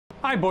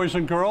Hi, boys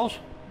and girls,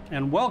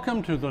 and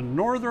welcome to the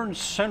Northern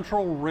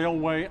Central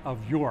Railway of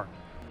York.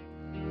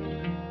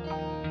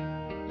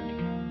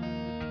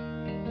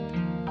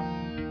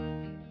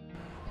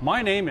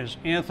 My name is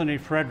Anthony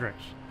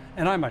Fredericks,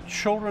 and I'm a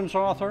children's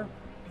author,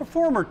 a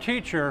former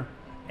teacher,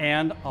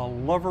 and a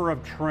lover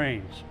of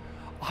trains.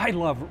 I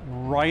love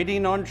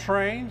writing on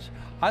trains.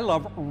 I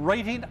love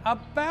writing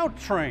about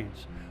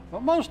trains.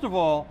 But most of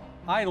all,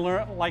 I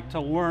like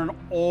to learn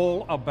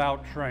all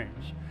about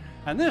trains.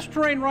 And this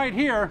train right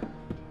here,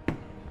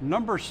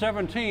 number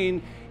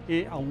 17,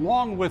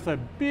 along with a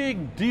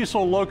big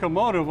diesel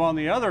locomotive on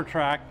the other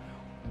track,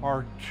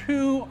 are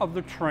two of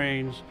the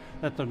trains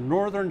that the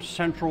Northern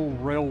Central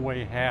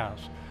Railway has.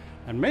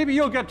 And maybe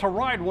you'll get to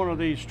ride one of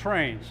these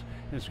trains.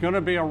 It's going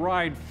to be a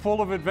ride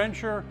full of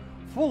adventure,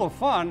 full of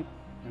fun,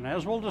 and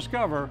as we'll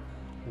discover,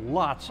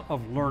 lots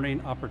of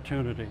learning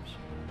opportunities.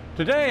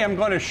 Today I'm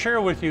going to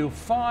share with you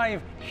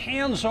 5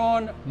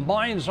 hands-on,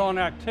 minds-on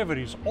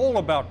activities all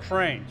about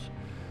trains.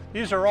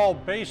 These are all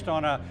based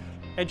on an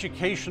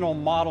educational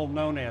model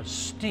known as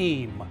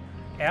STEAM,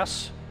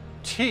 S-T-E-A-M.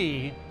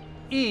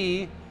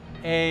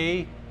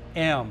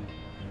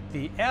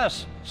 The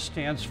S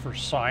stands for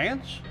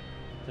science,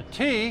 the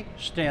T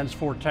stands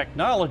for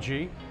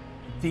technology,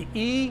 the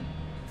E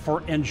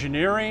for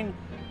engineering,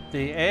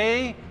 the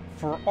A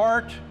for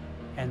art,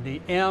 and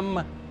the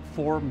M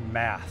for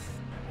math.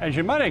 As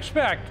you might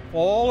expect,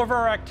 all of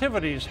our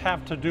activities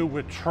have to do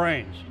with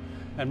trains.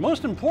 And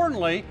most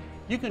importantly,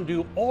 you can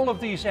do all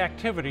of these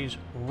activities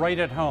right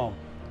at home,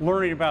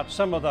 learning about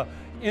some of the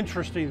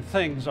interesting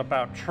things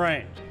about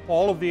trains.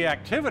 All of the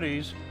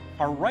activities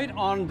are right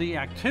on the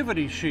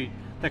activity sheet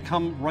that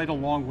come right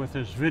along with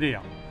this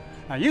video.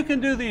 Now you can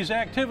do these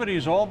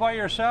activities all by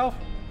yourself,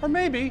 or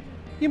maybe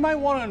you might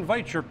want to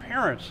invite your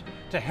parents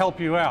to help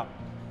you out,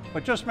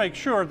 but just make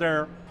sure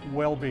they're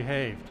well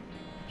behaved.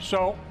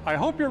 So I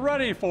hope you're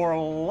ready for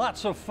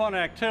lots of fun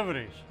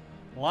activities,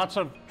 lots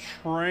of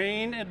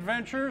train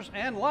adventures,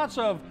 and lots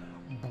of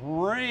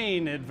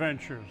brain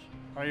adventures.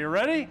 Are you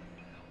ready?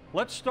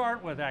 Let's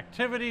start with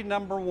activity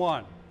number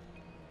 1.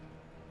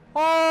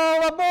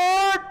 All aboard!